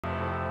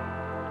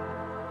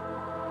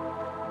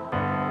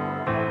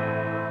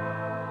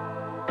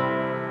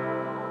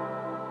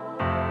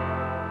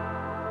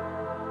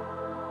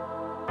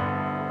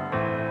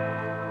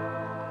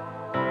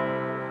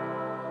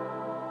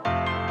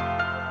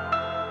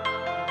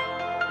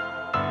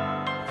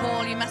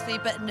Paul, you must be a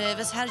bit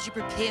nervous. How did you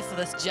prepare for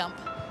this jump?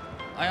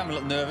 I am a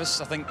little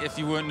nervous. I think if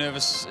you weren't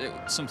nervous,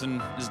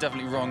 something is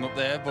definitely wrong up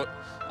there. But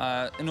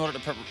in order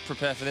to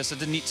prepare for this, I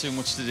didn't eat too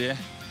much today,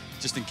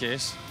 just in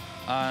case.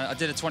 I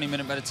did a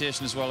 20-minute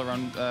meditation as well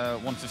around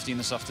 1:15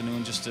 this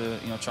afternoon, just to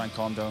try and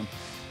calm down.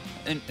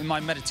 In my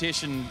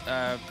meditation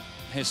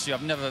history,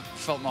 I've never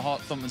felt my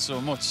heart thumping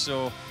so much.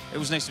 So it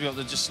was nice to be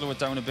able to just slow it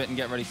down a bit and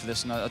get ready for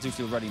this. And I do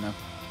feel ready now.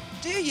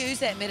 Do you use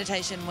that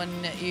meditation when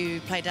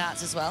you play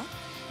darts as well?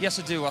 Yes,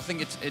 I do. I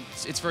think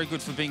it's very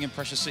good for being in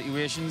pressure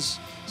situations.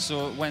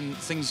 So when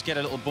things get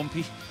a little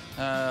bumpy,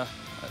 there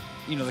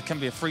can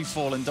be a free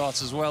fall in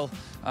darts as well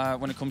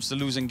when it comes to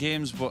losing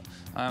games. But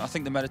I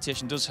think the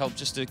meditation does help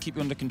just to keep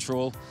you under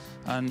control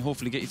and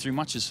hopefully get you through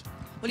matches.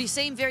 Well, you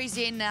seem very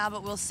zen now,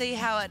 but we'll see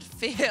how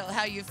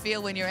you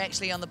feel when you're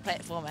actually on the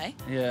platform, eh?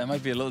 Yeah, it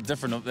might be a little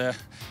different up there.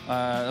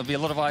 There'll be a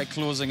lot of eye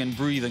closing and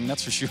breathing,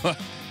 that's for sure.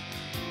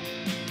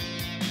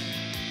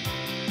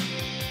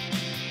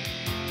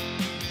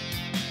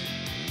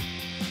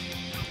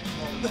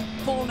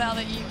 Paul, now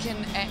that you can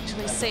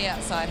actually see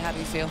outside, how do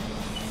you feel?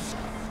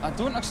 I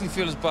don't actually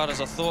feel as bad as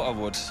I thought I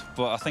would,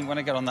 but I think when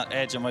I get on that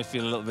edge, I might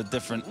feel a little bit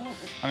different.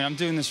 I mean, I'm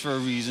doing this for a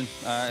reason.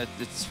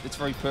 It's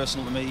very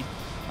personal to me.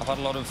 I've had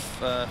a lot of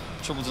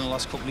troubles in the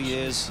last couple of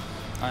years,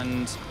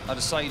 and I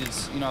decided,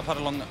 I've had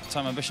a long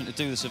time ambition to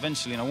do this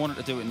eventually, and I wanted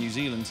to do it in New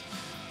Zealand.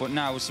 But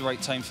now it's the right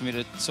time for me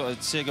to sort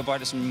of say goodbye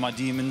to some of my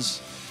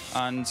demons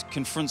and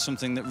confront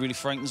something that really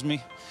frightens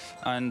me.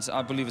 And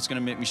I believe it's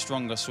going to make me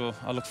stronger, so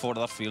I look forward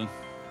to that feeling.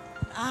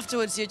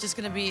 Afterwards, you're just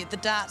going to be, the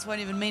darts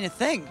won't even mean a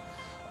thing.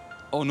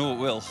 Oh no, it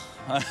will.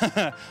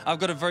 I've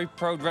got a very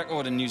proud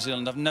record in New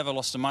Zealand. I've never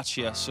lost a match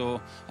here,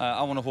 so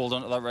I want to hold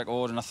on to that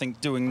record, and I think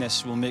doing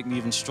this will make me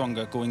even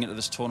stronger going into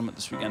this tournament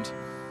this weekend.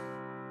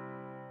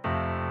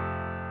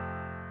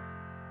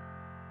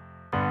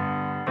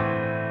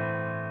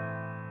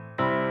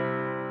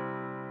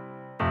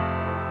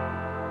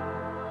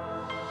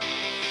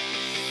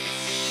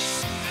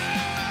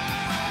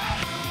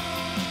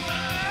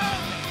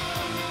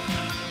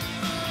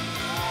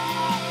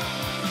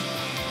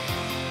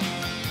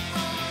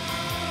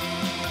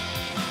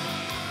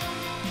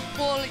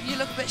 Paul, you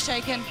look a bit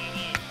shaken.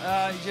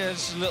 Yeah,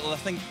 just a little. I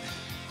think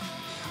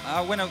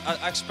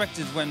I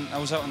expected when I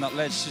was out on that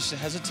ledge just to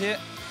hesitate,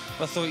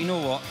 but I thought, you know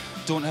what,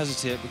 don't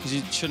hesitate, because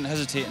you shouldn't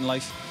hesitate in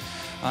life.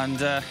 And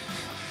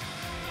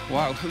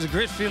wow, it was a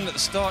great feeling at the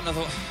start, and I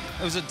thought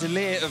it was a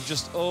delay of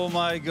just, oh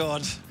my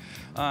God.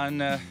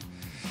 And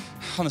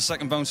on the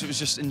second bounce, it was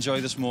just enjoy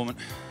this moment,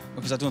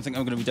 because I don't think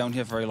I'm going to be down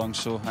here very long.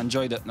 So I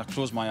enjoyed it, and I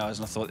closed my eyes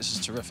and I thought, this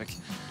is terrific.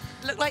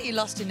 Looked like you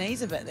lost your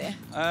knees a bit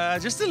there.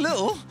 Just a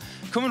little.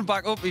 Coming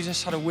back up, you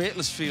just had a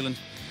weightless feeling,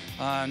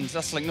 and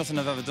that's like nothing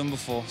I've ever done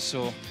before.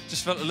 So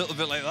just felt a little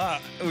bit like that,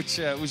 which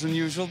was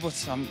unusual,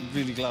 but I'm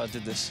really glad I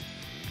did this.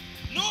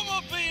 No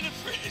more being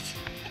afraid.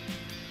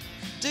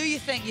 Do you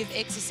think you've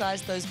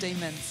exercised those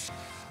demons?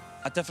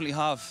 I definitely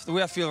have. The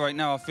way I feel right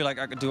now, I feel like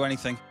I could do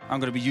anything. I'm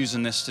going to be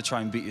using this to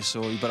try and beat you,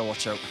 so you better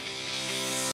watch out.